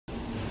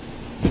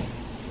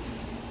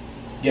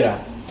Get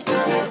out.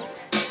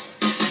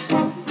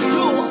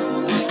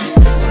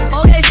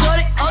 Okay,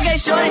 shorty, okay,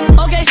 shorty,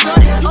 okay,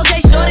 shorty,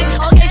 okay, shorty,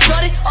 okay,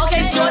 shorty,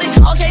 okay, shorty,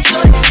 okay,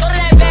 shorty. Go to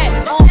that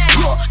bag, go to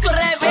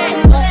that bag,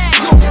 go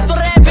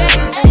to that bag,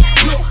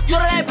 go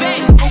to that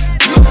bag.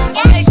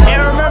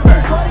 And remember,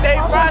 stay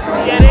frosty,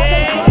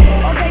 yeah,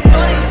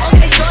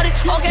 Okay, shorty,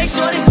 okay,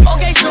 shorty,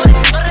 okay, shorty, go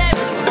to that.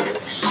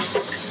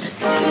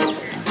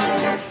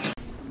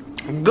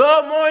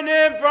 Good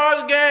morning,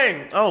 Frost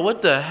Gang. Oh,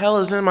 what the hell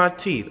is in my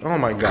teeth? Oh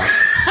my gosh.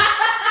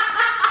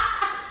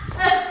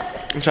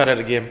 Let me try that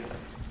again.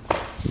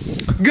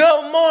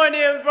 Good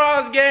morning,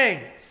 Frost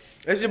Gang.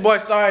 It's your boy,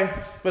 sorry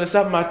for the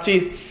stuff in my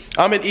teeth.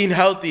 I've been eating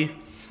healthy,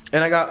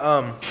 and I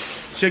got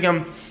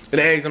chicken and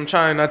eggs. I'm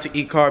trying not to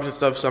eat carbs and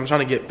stuff, so I'm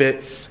trying to get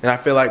fit. And I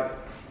feel like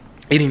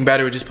eating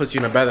better just puts you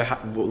in a better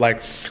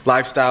like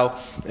lifestyle.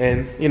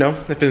 And you know,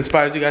 if it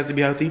inspires you guys to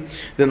be healthy,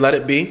 then let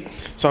it be.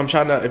 So I'm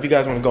trying to, if you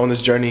guys want to go on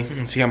this journey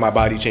and see how my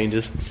body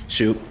changes,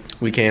 shoot,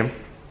 we can.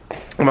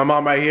 And my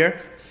mom right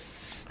here,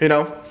 you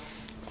know,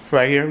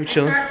 right here, we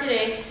chilling. Start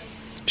today.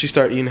 She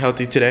started eating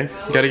healthy today.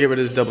 Gotta get rid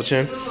of this double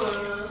chin.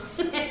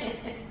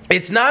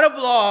 It's not a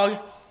vlog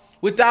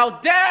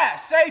without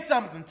Dash. Say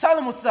something. Tell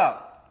him what's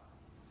up.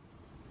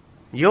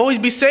 You always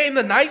be saying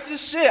the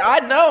nicest shit. I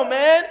know,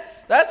 man.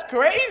 That's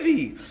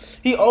crazy.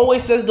 He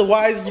always says the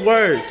wisest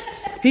words.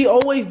 He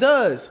always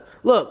does.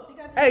 Look.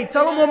 Hey,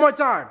 tell him one more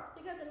time.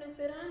 You got the new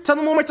fit on? Tell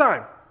him one more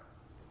time.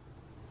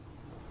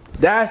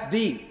 That's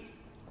deep.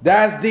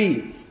 That's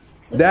deep.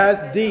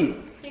 That's deep.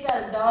 He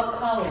got a dog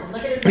collar.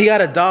 Look at his. He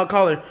got a dog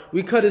collar.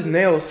 We cut his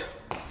nails.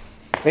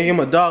 Make him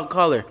a dog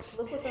collar.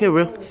 Here,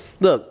 real.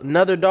 Look,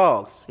 another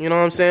dogs. You know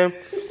what I'm saying?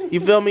 You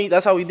feel me?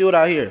 That's how we do it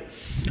out here.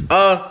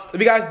 If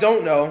you guys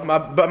don't know,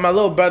 my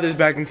little brother's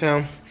back in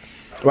town,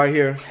 right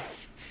here.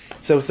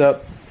 So what's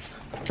up?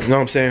 You know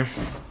what I'm saying?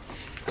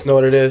 Know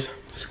what it is?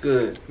 It's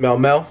good.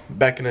 Mel,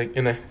 back in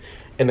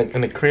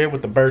the crib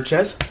with the bird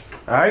chest.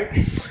 All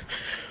right.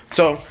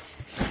 So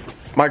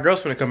my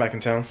girl's gonna come back in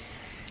town.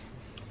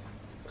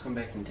 Come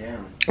back in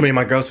town. I mean,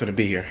 my girl's gonna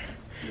be here.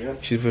 Yeah.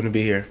 She's gonna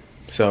be here.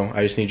 So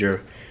I just need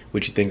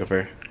what you think of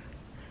her.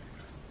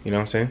 You know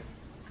what I'm saying?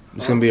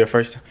 It's gonna be her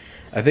first.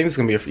 I think it's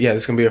gonna be this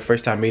is gonna be her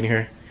first time meeting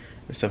her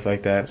and stuff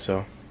like that.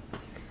 So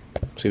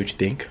see what you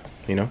think.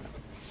 You know.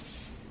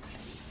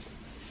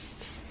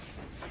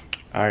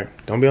 All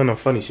right. Don't be on no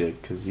funny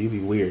shit, cause you be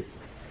weird.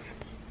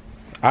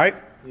 All right.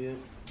 Yeah.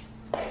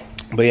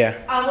 But yeah.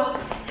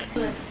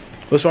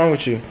 What's wrong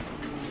with you?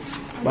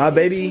 My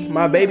baby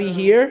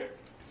here.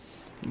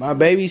 My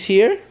baby's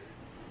here.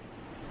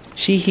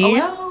 She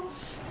here. Oh,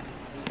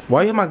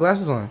 Why you have my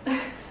glasses on?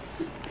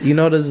 You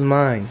know this is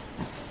mine.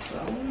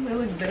 they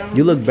look better.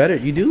 You look better.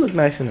 You do look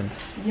nice in them.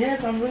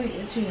 Yes, I'm really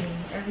itching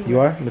everywhere. You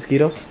are?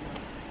 Mosquitoes?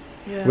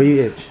 Yeah. Where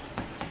you itch?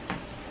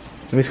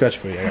 Let me scratch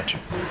for you. I got you.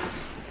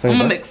 I'm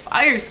gonna make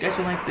fire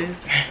scratching like this.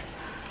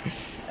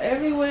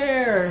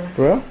 Everywhere.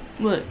 Bro?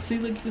 Look, see,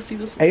 look, you can see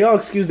this one. Hey, y'all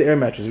excuse the air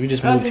mattress. We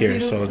just moved can here,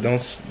 see so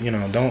this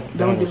don't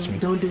Don't watch do me.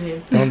 Don't do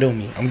him. Don't do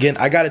me.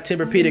 I got a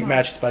Tempur-Pedic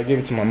mattress, but I gave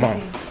it to my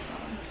mom.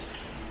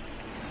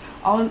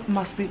 All of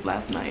my sleep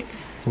last night.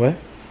 What?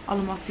 All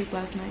of my sleep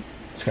last night.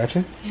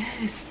 Scratching?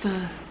 Yes.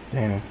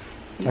 Damn.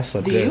 I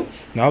slept Do good. you?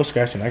 No, I was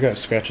scratching. I got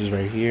scratches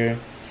right here,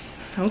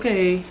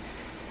 Okay.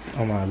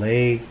 on my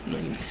leg. You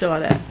need to show all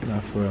that.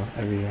 Not for real.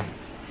 Everywhere.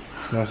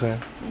 You know what I'm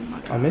saying? Oh my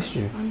God. I missed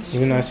you. I missed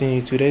Even though I you. seen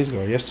you 2 days ago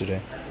or yesterday.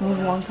 It was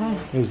a long time.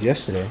 It was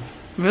yesterday.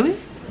 Really?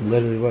 It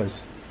literally was.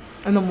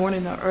 In the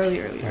morning, though.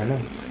 Early. I know. in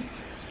the morning.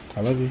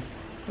 I love you.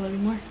 I love you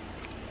more.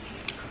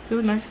 You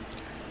look nice.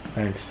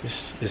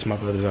 Thanks. It's my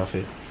brother's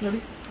outfit.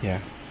 Really?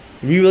 Yeah.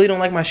 You really don't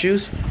like my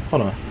shoes?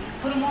 Hold on.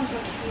 Put them on.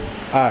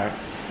 Alright.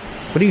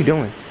 What are you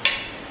doing?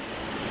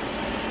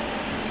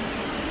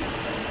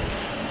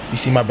 You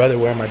see my brother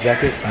wearing my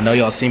jacket? I know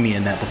y'all seen me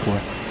in that before.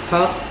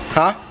 Huh?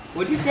 Huh?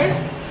 What'd you say?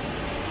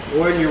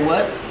 Wearing your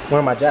what?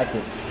 Wearing my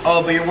jacket.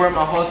 Oh, but you're wearing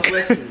my whole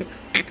sweatsuit.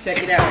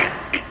 Check it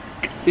out.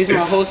 This is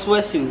my whole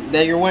sweatsuit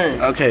that you're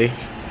wearing. Okay.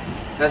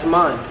 That's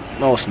mine.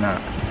 No, it's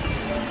not.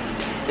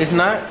 It's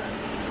not?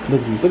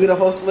 Look Look at the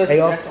whole sweatsuit. Hey,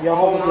 y'all That's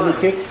all fuck with the new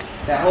mine. kicks?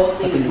 That whole With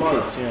thing the is new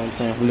mine. kicks, you know what I'm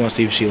saying? We're gonna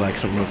see if she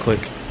likes them real quick.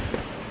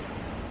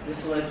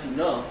 Just to let you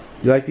know.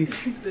 You like these?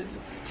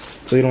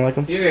 So you don't like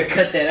them? You're gonna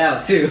cut that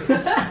out too.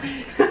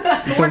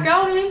 To work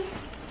out in?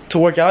 To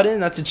work out in?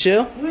 Not to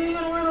chill? What are you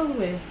gonna wear those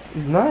with?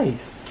 It's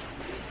nice.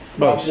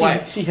 Bro,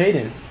 White. she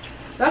hating.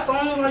 That's the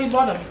only reason why you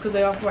bought them. It's because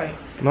they off white.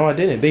 No, I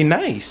didn't. They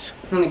nice.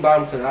 Only bought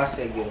them because I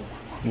said get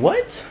them.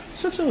 What?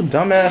 Shut your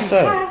dumb ass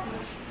up.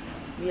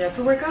 Yeah,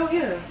 to work out,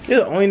 yeah.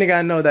 You're the only nigga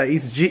I know that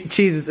eats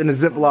cheeses in a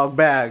Ziploc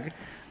bag.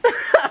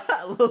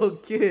 Little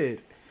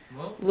kid.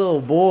 What?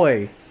 Little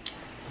boy.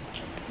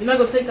 You're not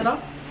gonna take that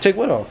off? Take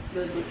what off?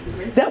 The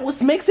gray? That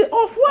what makes it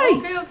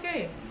off-white.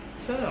 Okay.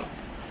 Shut up.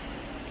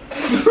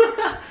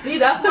 See,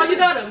 that's why you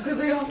got them, because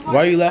they off white.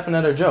 Why are you laughing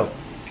at her joke?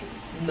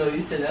 No,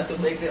 you said that's what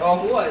makes it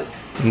off what?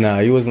 Nah,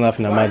 you wasn't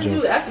laughing at Why my did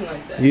joke. you acting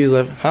like that? You was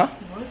laughing, huh?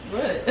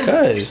 What?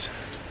 Cuz.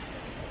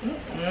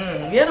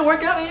 Yeah, to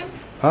work out, man.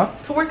 Huh?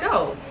 To work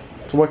out.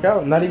 To work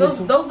out, not even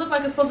to, those look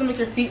like it's supposed to make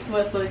your feet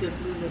sweat so you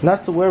can lose it.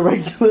 not to wear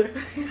regular.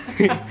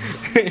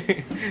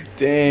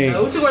 Dang.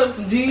 No, we should wear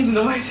some jeans and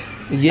a white shirt.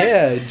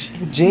 Yeah,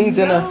 jeans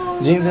and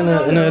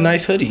a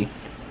nice hoodie.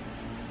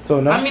 So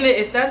nice. I mean,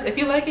 if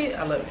you like it,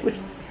 I love it.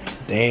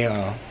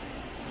 Damn.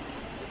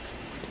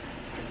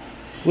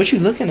 What you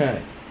looking at?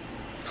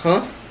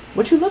 Huh?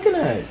 What you looking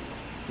at?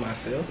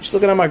 Myself. You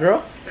looking at my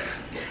girl?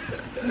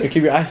 You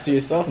keep your eyes to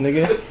yourself,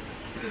 nigga.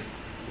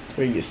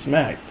 Or you get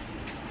smacked.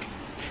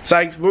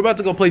 Sykes, we're about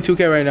to go play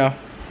 2K right now.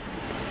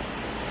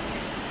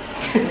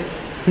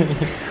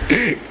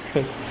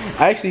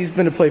 I actually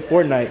been to play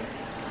Fortnite.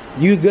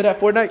 You good at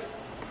Fortnite?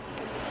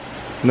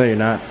 No, you're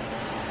not.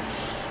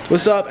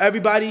 What's up,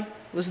 everybody?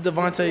 This is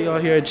Devontae, y'all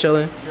here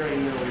chilling.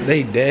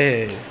 They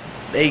dead.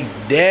 They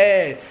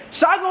dead.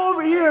 Should I go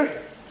over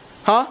here?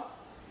 Huh?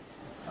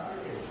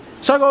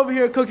 Should I go over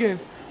here cooking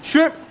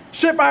shrimp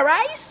fried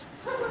rice?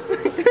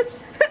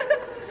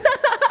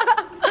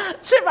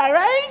 Shrimp fried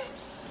rice?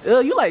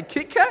 You like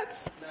Kit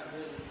Kats?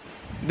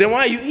 Then why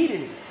are you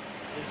eating it?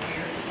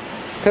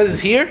 Cause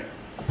it's here?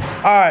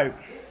 Alright.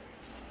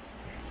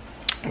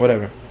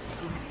 Whatever.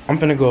 I'm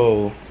finna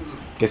go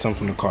get something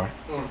from the car.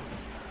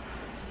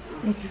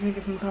 What you finna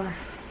get from the car?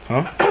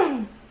 Huh?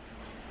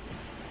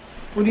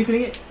 What are you finna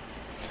get?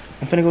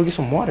 I'm finna go get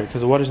some water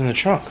because the water's in the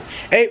trunk.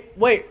 Hey,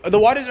 wait, the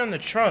water's in the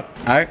trunk.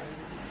 Alright.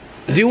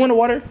 Do you want the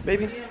water,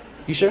 baby? Yeah.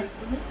 You sure?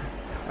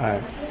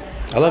 Alright.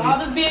 I love I'll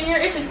you. just be in here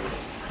itching.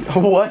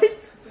 What?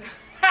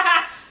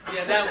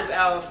 Yeah, that was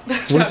out.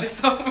 That sounded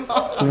so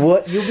wrong.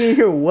 What? You being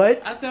here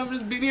what? I said I'm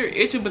just being here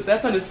itching, but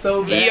that sounded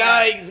so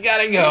bad. Yikes,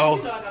 gotta go.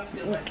 You know I got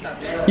mosquito bites. Stop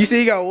that. You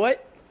say you got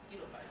what?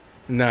 Mosquito bites.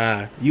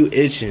 Nah, you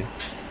itching.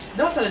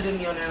 Don't try to do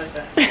me on there like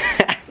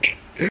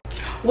that.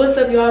 What's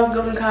up, y'all? It's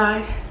Golden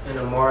Kai. And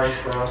Amari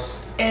Frost.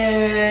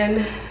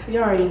 And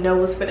you already know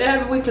what's finna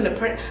happen. We finna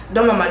prank.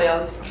 Don't mind my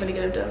nails. I'm finna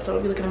get them done, so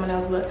don't be looking at my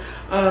nails. But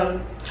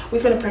we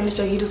finna prank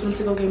Deshae. He just went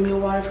to go get me a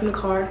water from the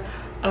car.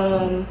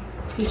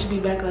 He should be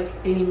back like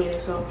any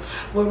minute. So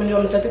what we're gonna do, I'm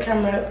gonna set the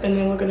camera up, and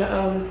then we're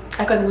gonna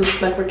act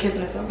like we're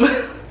kissing or something. And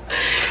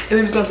then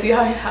we're just gonna see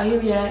how he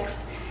reacts.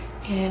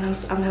 And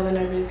I'm hella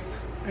nervous.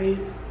 Are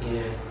you?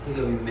 Yeah, he's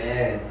gonna be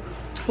mad.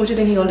 What you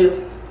think he gonna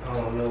do? I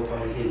don't know,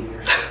 probably hit you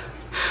or something.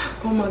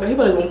 Oh my god, he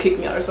probably gonna kick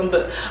me out or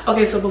something. But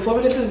okay, so before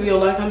we get to the video,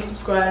 like, comment,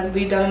 subscribe,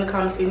 leave down in the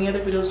comments any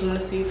other videos you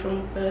want to see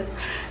from us.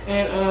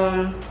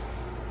 And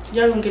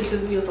y'all gonna get into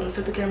this video, so I'm gonna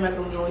set the camera up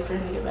and we're gonna wait for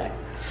him to get back.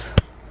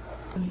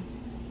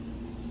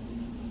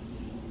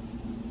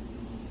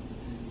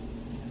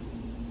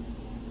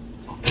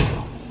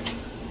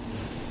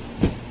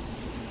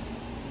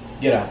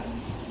 Get out.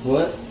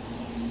 What?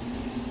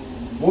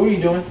 What were you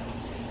doing?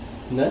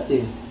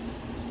 Nothing.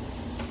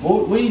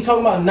 What are you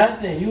talking about?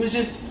 Nothing. You was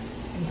just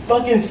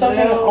fucking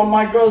sucking on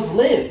my girl's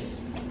lips.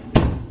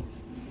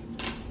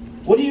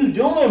 What are you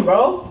doing,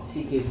 bro?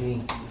 She kissed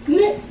me.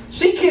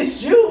 She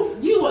kissed you?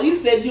 You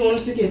said you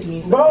wanted to kiss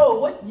me. So. Bro,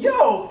 what?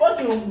 Yo,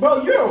 fucking,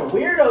 bro, you're a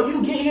weirdo.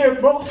 You get here,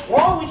 bro. What's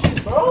wrong with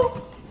you, bro?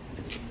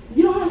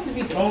 You don't have to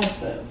be throwing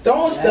stuff.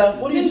 Throwing stuff?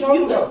 What are you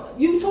talking about?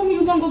 You told me you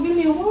was gonna go give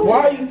me a water.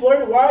 Why are you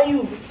flirting? Why are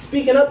you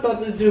speaking up about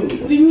this dude?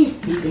 What do you mean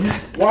speaking?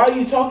 Why are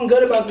you talking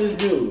good about this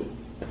dude?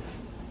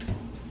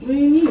 What do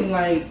you mean?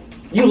 Like,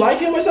 you like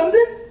him or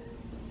something?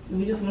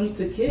 we just wanted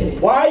to kiss.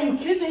 Why are you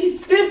kissing? He's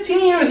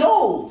 15 years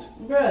old.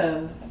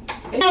 Bruh.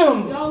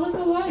 Damn. Y'all look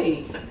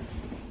alike.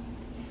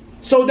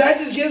 So that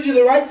just gives you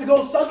the right to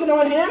go sucking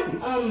on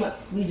him?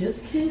 We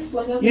just kissed,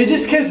 like I said. You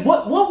just kissed.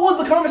 What was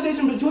the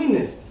conversation between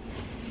this?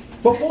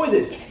 Before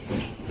this?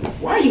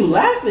 Why are you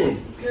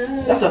laughing?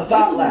 That's a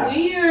thought laugh.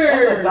 Weird.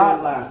 That's a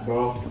thought laugh,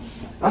 bro.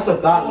 That's a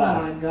thought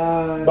laugh. Oh my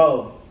god.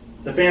 Bro,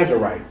 the fans are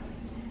right.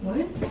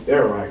 What?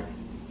 They're right.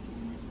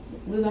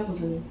 What is that supposed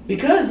to mean?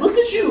 Because look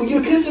at you.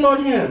 You're kissing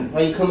on him.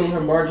 Why you coming in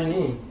here barging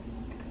in?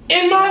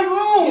 In my You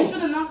room.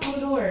 should have knocked on the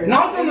door.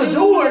 Knocked on the You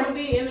door? wouldn't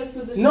be in this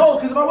position. No,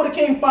 because if I would have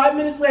came 5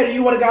 minutes later,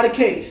 you would have got a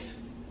case.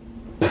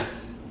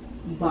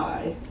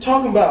 Bye.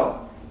 Talking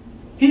about.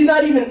 He's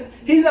not even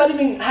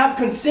have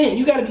consent.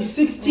 You gotta be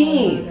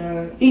 16. Oh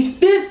my God. He's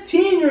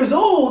 15 years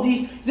old.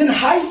 He's in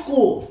high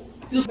school.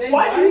 Just Babe,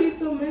 why are you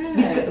so mad?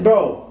 Because,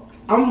 bro,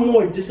 I'm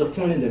more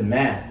disappointed than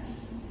mad.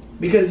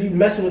 Because you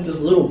messing with this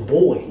little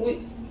boy.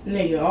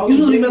 Nigga, all You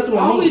supposed to be messing with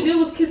all me. we did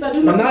was kiss. I do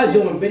I'm mess not with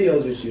you. doing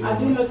videos with you. I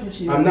do mess with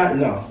you. I'm not,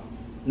 no,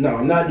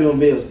 I'm not doing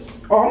videos.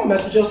 Oh, I'm gonna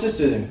mess with your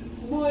sister then.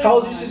 Boy, How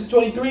old is your sister,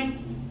 23?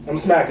 I'm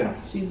smacking her.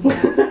 She's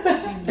not. She's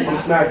not. I'm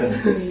smacking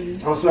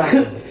her. I'm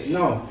smacking her.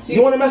 No.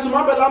 You wanna mess with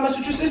my brother, I'll mess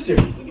with your sister.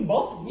 We can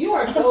both. You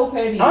are so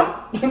petty.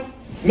 I'm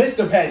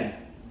Mr. Petty.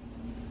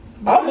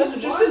 I'll mess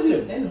with your Why are you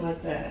sister. standing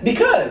like that?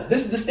 Because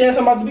this is the stance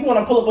I'm about to be when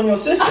I pull up on your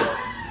sister.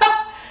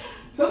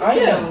 Come I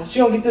sit am. down. She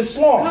gonna get this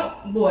swamp.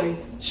 Come, boy.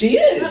 She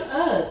is. Shut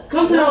up.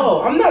 Come sit down.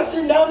 No, I'm not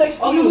sitting down next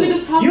to Okay, you. we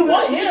just talk You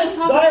about want it. We just him?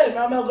 talk Go about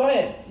ahead, Mel, go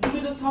ahead. Can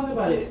we just talk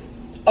about it?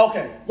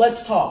 Okay,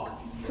 let's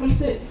talk. Come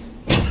sit.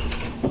 Oh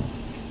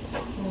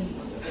my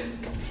god.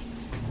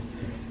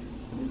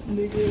 This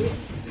nigga.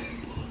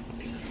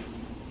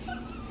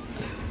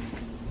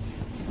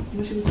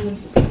 What should we do?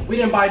 We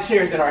didn't buy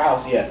chairs at our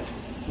house yet.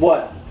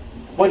 What?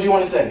 What do you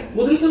want to say?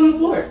 Well, then sit on the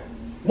floor.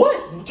 What?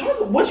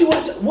 What you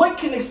want to? What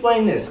can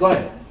explain this? Go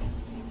ahead.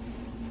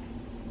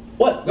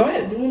 What? Go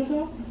ahead. You want to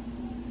talk?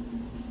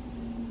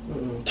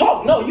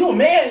 Talk. No, you a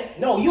man.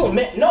 No, you a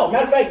man. No,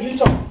 matter of fact, you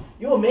talk.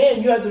 You a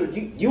man. You have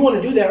to. You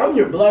want to do that? I'm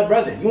your blood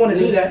brother. You want to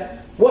do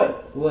that?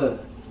 What?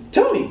 What?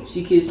 Tell me.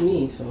 She kissed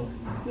me, so.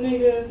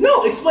 Nigga.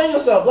 No, explain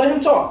yourself. Let him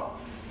talk.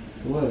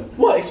 What?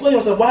 What? Explain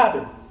yourself. What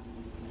happened?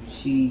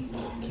 She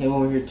came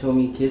over here, told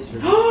me to kiss her.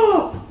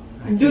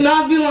 Do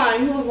not be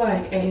lying. He was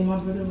like, hey, my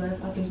brother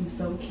left. I think he's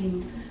so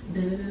cute.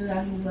 Da, da, da,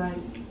 da. He was like,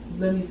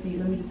 let me see.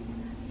 Let me just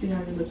see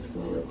how your lips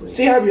feel real quick.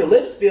 See how your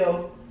lips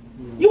feel?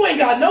 You ain't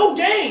got no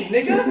game,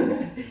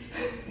 nigga.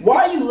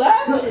 Why are you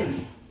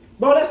laughing?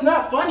 Bro, that's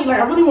not funny. Like,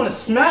 I really want to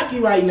smack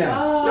you right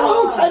now. No,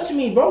 don't touch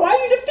me, bro. Why are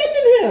you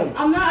defending him?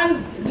 I'm not.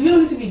 You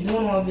don't need to be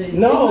doing all this.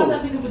 No. It's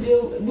not that big of a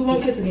deal. We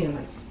won't kiss again.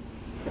 Like.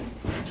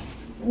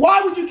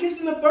 Why would you kiss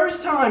him the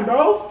first time,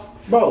 bro?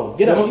 Bro,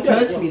 get up. Don't You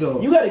gotta touch go. me,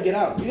 though. You gotta get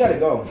out. You gotta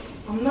go.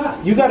 I'm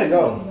not. You gotta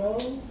go.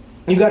 No.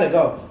 You gotta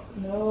go.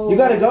 No. You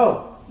gotta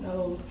go.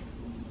 No.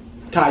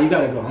 Kai, you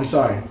gotta go. I'm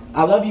sorry.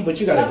 I love you, but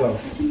you gotta go.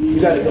 You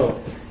gotta go.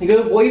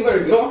 Nigga, boy, you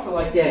better get off her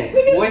like that.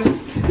 Boy.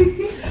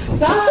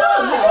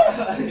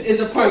 Stop. It's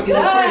a prank. It's a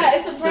Stop. prank.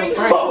 It's a prank.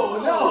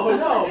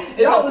 No.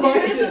 It's a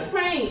prank. It's a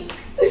prank.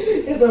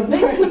 It's a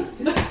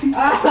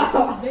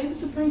prank. Baby,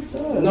 it's a prank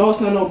stuff. No, it's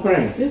not no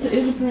prank. This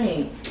is a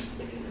prank.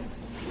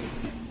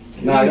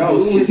 Nah, y'all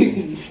was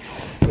kissing.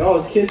 Y'all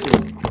was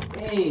kissing.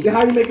 Hey.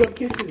 How you make up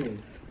kissing him?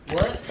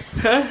 What?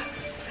 Huh?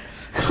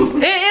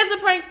 It is a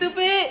prank,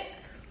 stupid.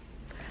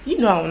 You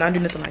know I would not do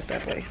nothing like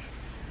that, boy.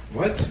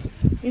 What?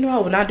 You know I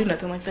would not do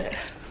nothing like that.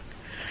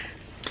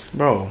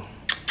 Bro.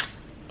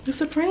 It's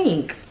a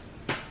prank.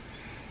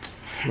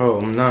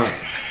 Bro, I'm not.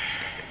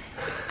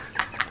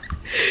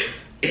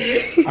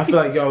 I feel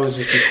like y'all was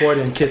just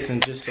recording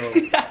kissing just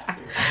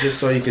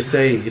so you could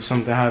say if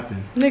something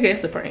happened. Nigga,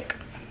 it's a prank.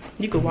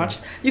 You could watch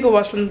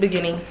from the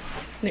beginning,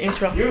 the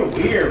intro. You're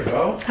weird,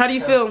 bro. How do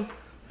you feel?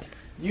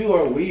 You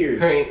are weird.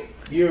 Prank.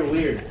 You're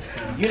weird.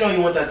 You know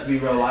you want that to be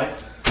real life.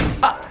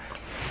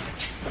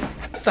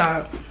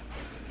 Stop.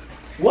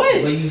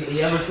 What? Well,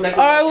 you ever smack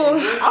All right,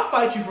 well, I'll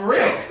fight you for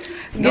real.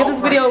 give this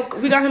video.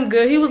 We got him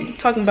good. He was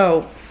talking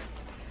about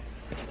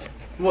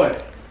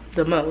What?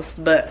 the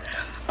most, but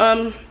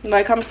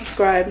like, comment,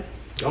 subscribe.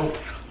 Don't.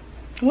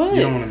 What?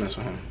 You don't want to mess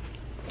with him.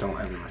 Don't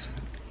ever mess with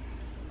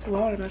him.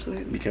 Why would I mess with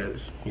him?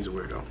 Because he's a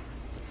weirdo.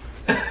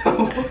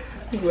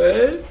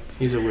 What?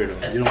 He's a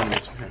weirdo. You don't want to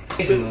mess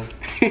with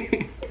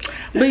him.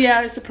 But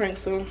yeah, it's a prank,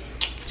 so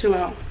chill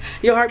out.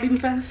 Your heart beating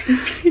fast?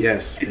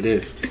 Yes, it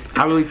is.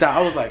 I really thought,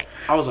 I was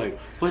like,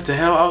 what the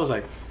hell? I was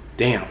like,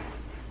 damn.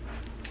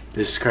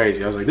 This is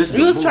crazy. I was like, this is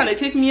You was trying to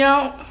kick me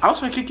out? I was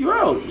trying to kick you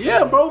out.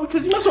 Yeah, bro,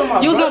 because you mess with my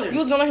brother. You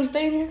was gonna let him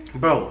stay in here?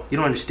 Bro, you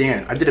don't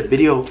understand. I did a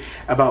video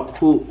about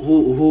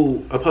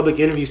who a public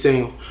interview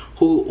saying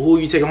who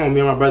you taking home, me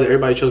and my brother.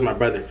 Everybody chose my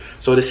brother.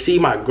 So to see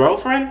my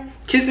girlfriend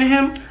kissing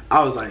him,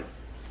 I was like,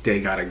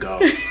 they gotta go.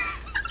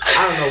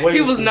 I don't know what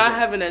he was not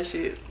having that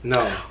shit.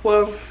 No.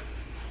 Well,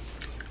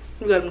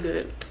 we got him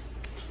good.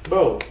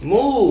 Bro,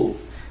 move.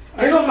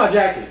 Take off my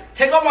jacket.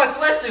 Take off my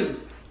sweatsuit.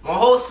 My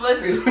whole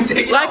sweatsuit.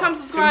 Take it Like, off.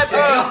 comment, subscribe.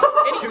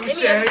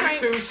 Any other prank?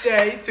 Touche.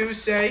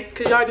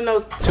 Cause you already know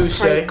Touche.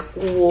 prank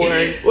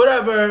wars.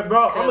 Whatever,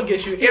 bro. I'm gonna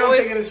get you. If I'm always-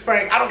 taking this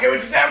prank, I don't care what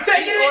you say. I'm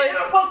taking it always- and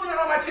I'm posting it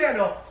on my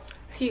channel.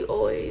 He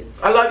always.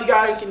 I love you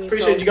guys. Making me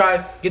Appreciate so- you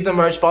guys. Get the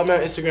merch. Follow me on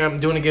Instagram. I'm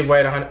doing a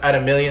giveaway at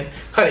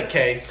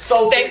 100K.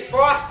 So Stay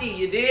frosty,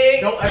 you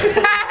dig? don't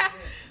ever.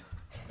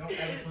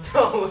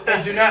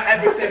 And do not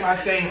ever say my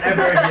saying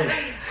ever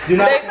again. Do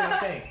not say my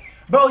saying.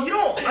 Bro, you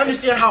don't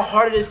understand how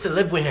hard it is to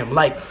live with him.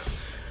 Like,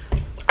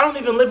 I don't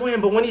even live with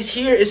him, but when he's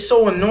here, it's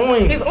so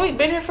annoying. He's only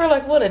been here for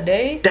like, what, a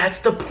day? That's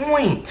the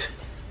point.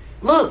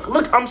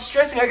 Look, I'm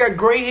stressing. I got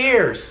gray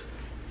hairs.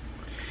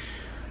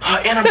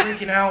 And I'm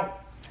breaking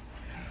out.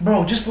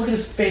 Bro, just look at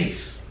his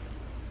face.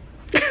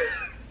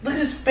 Look at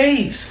his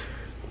face.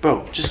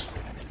 Bro, just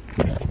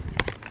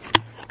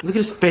look at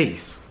his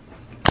face.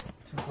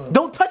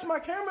 Don't touch my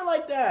camera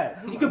like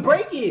that. You could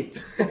break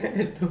it.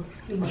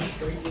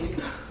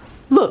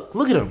 Look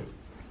at him.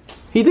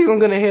 He thinks I'm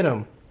gonna hit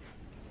him.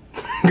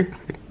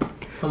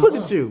 Look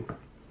at you.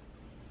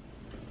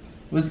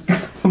 What's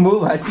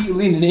move? I see you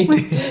leaning in.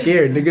 He's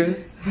scared,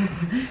 nigga.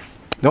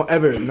 Don't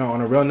ever, no,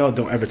 on a real note,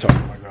 don't ever talk to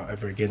my girl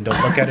ever again. Don't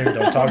look at her,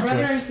 don't talk to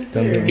her,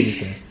 don't do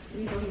anything.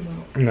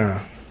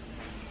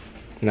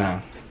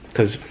 Nah.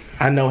 Cause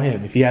I know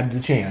him. If he had the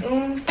chance,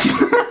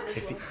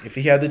 if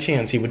he had the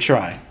chance, he would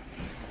try.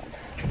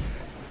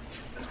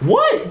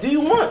 What do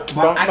you want?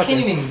 Bro, I can't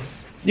even.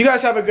 You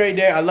guys have a great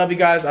day. I love you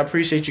guys. I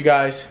appreciate you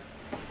guys.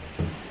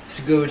 It's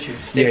good with you.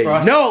 Stay Yeah.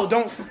 frosty. No,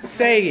 don't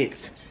say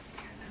it.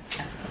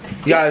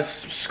 You guys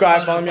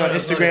subscribe, follow me on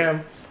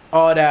Instagram,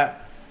 all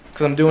that,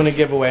 cause I'm doing a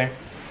giveaway.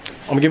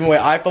 I'm giving away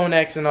iPhone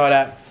X and all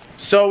that.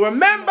 So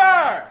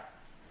remember,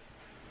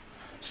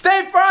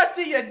 stay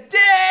frosty, you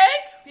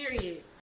dig? Period.